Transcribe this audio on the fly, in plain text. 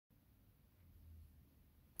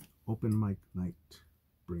Open mic night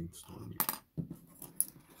brainstorming.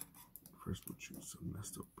 First, we'll choose some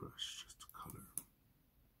messed up brush just to color.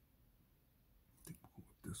 I think we'll go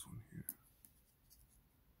with this one here.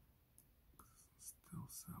 It's still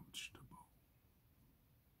salvageable.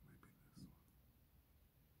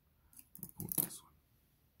 Maybe this one. We'll go with this one.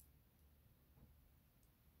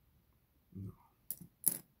 No,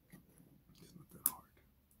 it's not that hard.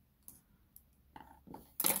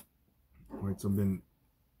 Alright, so I've been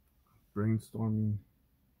brainstorming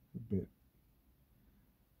a bit.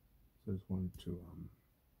 So I just wanted to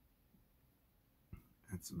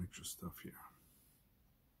add some extra stuff here.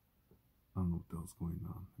 I don't know what the hell's going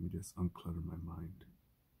on. Let me just unclutter my mind.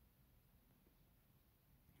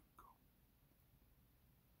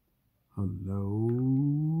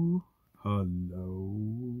 Hello, hello,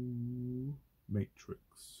 Matrix.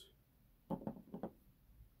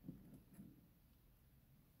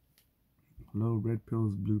 Hello, red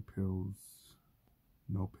pills, blue pills,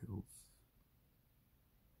 no pills.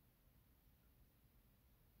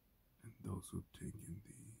 And those who've taken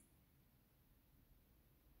the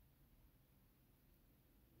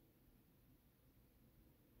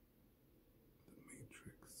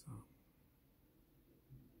Matrix,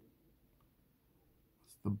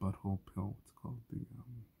 what's the butthole pill? It's called the,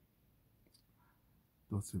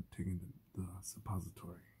 those who've taken the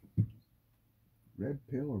suppository. Red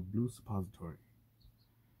pill or blue suppository?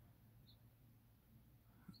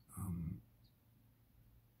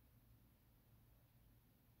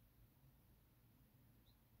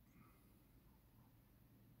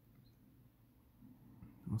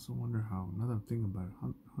 I also wonder how, another thing about it,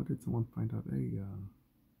 how did someone find out, hey,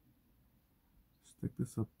 stick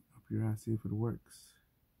this up your ass, see if it works?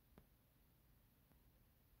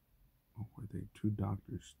 Or were they two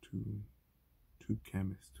doctors, two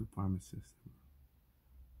chemists, two pharmacists,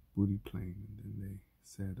 booty playing, and then they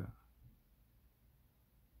said,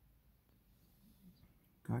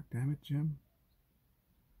 God damn it, Jim.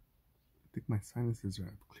 I think my sinuses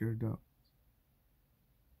are cleared up.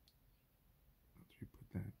 After you put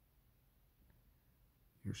that,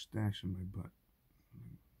 your stash in my butt.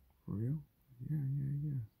 For real? Yeah.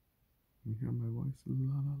 You hear my voice?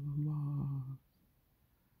 La la la la.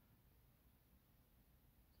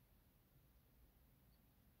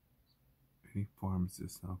 Any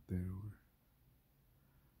pharmacists out there or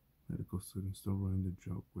medical students still running the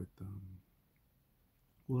joke with,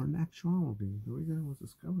 well, in actuality, the reason it was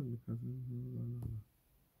discovered because of,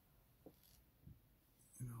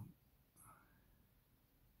 you know,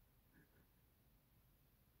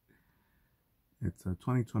 it's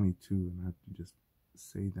 2022, and I have to just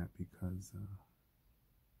say that because,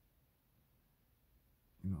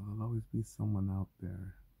 you know, there'll always be someone out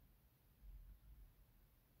there,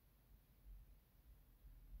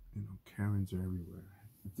 you know, Karens are everywhere.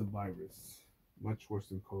 It's a virus, much worse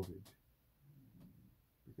than COVID,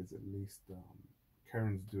 because at least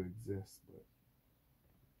Karens do exist, but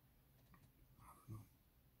I don't know.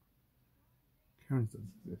 Karens does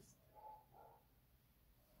exist.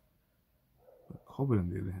 But COVID, on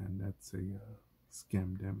the other hand, that's a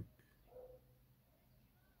scamdemic.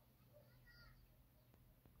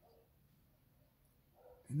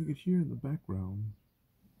 And you could hear in the background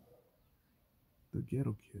the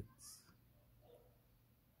ghetto kids.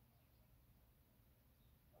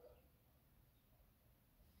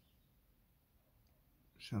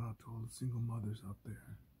 Shout out to all the single mothers out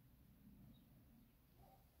there.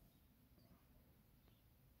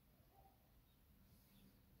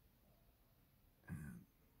 And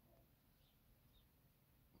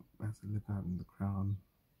as I look out in the crowd,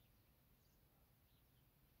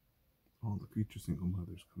 all the future single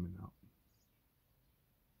mothers coming out.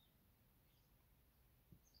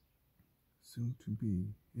 Soon to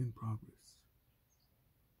be in progress.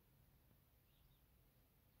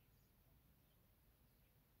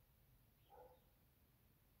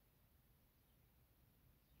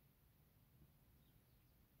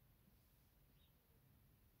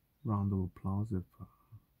 Round of applause if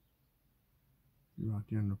you're out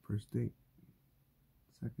there on the first date,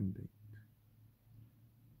 second date,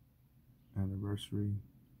 anniversary,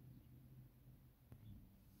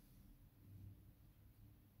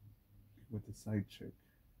 with a side chick,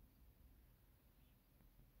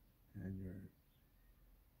 and you're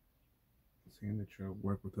saying that you're at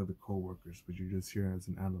work with other co-workers, but you're just here as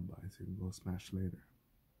an alibi so you can go smash later.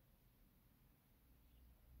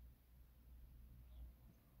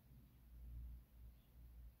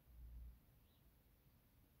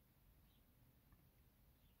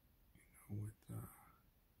 You know, with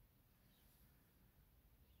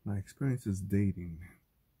my experiences dating,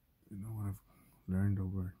 you know what I've learned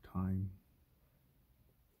over time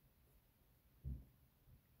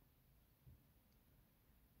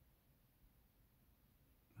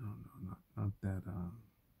that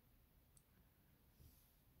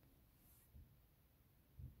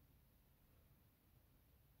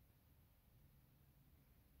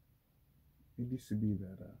it used to be that you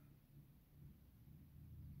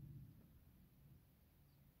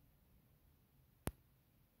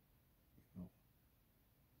know,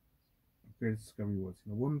 the greatest discovery was,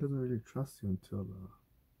 a woman doesn't really trust you until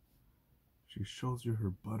she shows you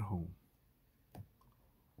her butthole.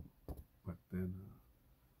 But then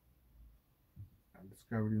I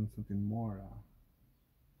discovered even something more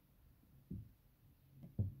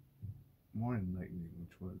enlightening,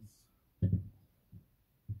 which was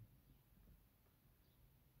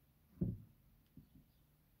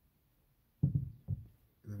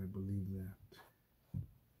that I believe that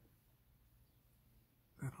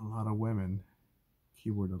a lot of women,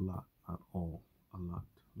 keyword a lot, not all, a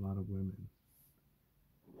lot of women,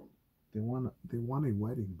 they want a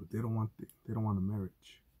wedding, but they don't want a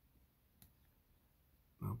marriage.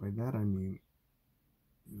 Now by that I mean,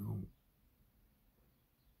 you know,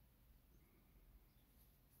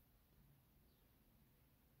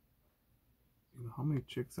 how many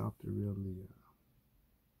chicks out there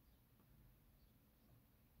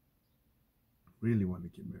really want to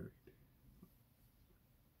get married?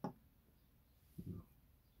 You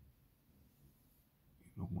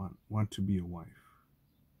know, want to be a wife.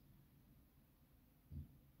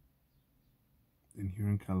 And here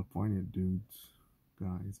in California, dudes,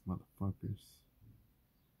 guys, motherfuckers,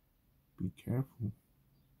 be careful.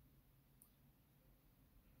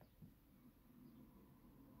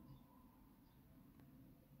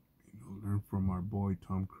 Learn from our boy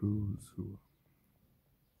Tom Cruise, who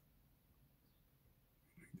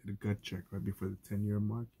did a gut check right before the 10-year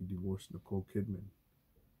mark. He divorced Nicole Kidman.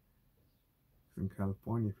 In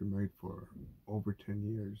California, if you're married for over 10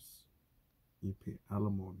 years, you pay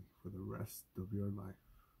alimony for the rest of your life.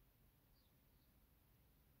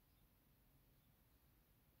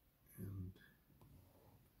 And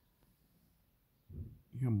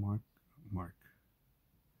yeah, Mark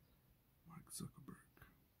Zuckerberg.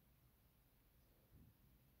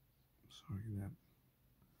 Sorry, that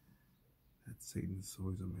Satan is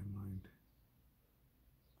always on my mind.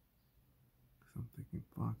 Because I'm thinking,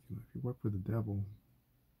 fuck, if you work for the devil,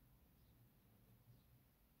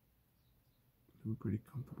 live a pretty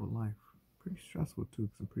comfortable life. Pretty stressful too,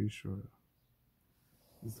 because I'm pretty sure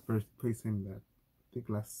this is the first place in that, I think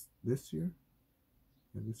this year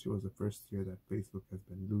was the first year that Facebook has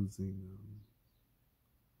been losing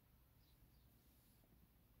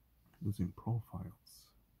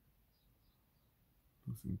profiles,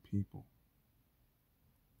 losing people.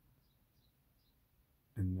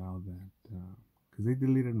 And now that, because they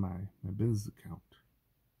deleted my business account,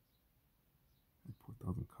 I had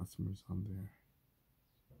 4,000 customers on there.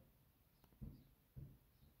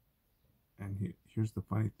 And here's the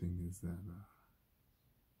funny thing is that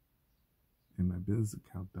in my business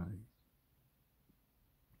account, I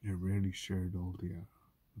rarely shared all the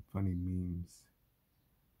funny memes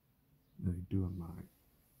that I do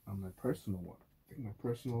on my personal one. I think my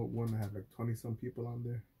personal one had like 20 some people on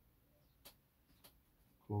there.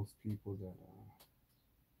 Close people that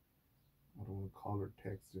I don't want to call or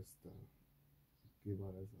text, just give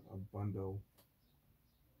out as a bundle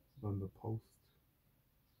post.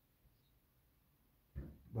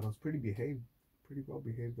 But I was pretty well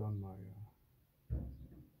behaved on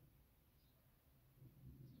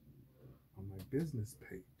my business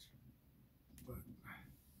page. But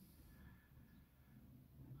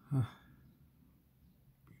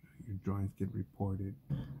your drawings get reported.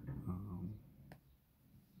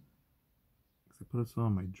 Because I put some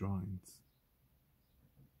of my drawings,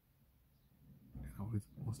 and I always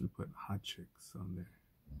mostly put hot chicks on there.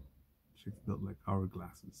 Chicks built like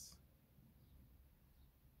hourglasses.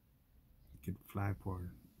 Get flagged for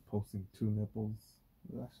posting 2 nipples.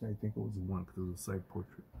 Well, actually, I think it was 1 because it was a side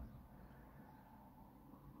portrait.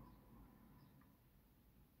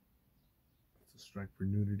 It's a strike for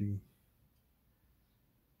nudity.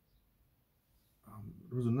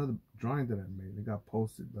 There was another drawing that I made. It got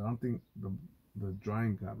posted, but I don't think the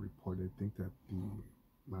drawing got reported. I think that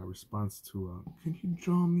my response to can you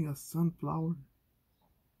draw me a sunflower?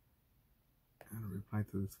 And I replied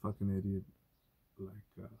to this fucking idiot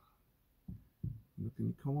like, can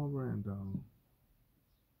you come over and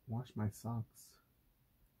wash my socks,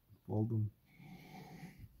 fold them?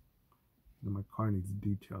 And my car needs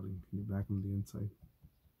detailing. Can you vacuum the inside?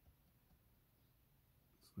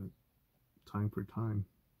 It's like time for time.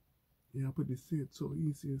 Yeah, but you see, it's so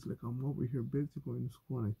easy. It's like I'm over here busy going to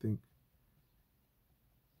school, and I think,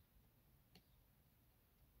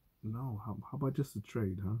 no, how about just a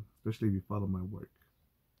trade, huh? Especially if you follow my work.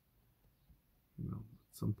 You know,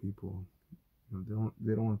 some people, you know,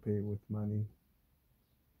 they don't want to pay with money.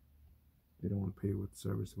 They don't want to pay with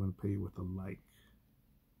service. They want to pay with a like.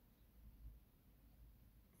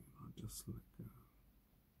 You know, just like.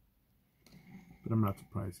 But I'm not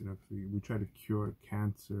surprised, you know, because we try to cure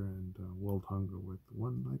cancer and world hunger with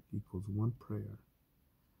one like equals one prayer.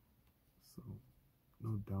 So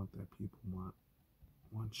no doubt that people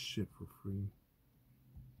want shit for free.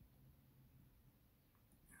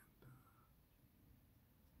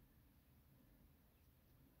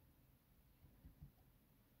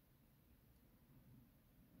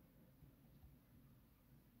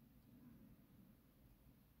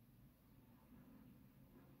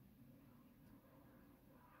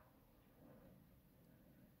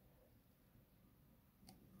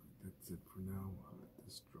 That's it for now. I'll let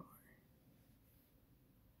this dry.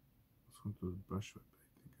 This one through the brush whip,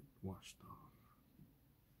 I think it washed off.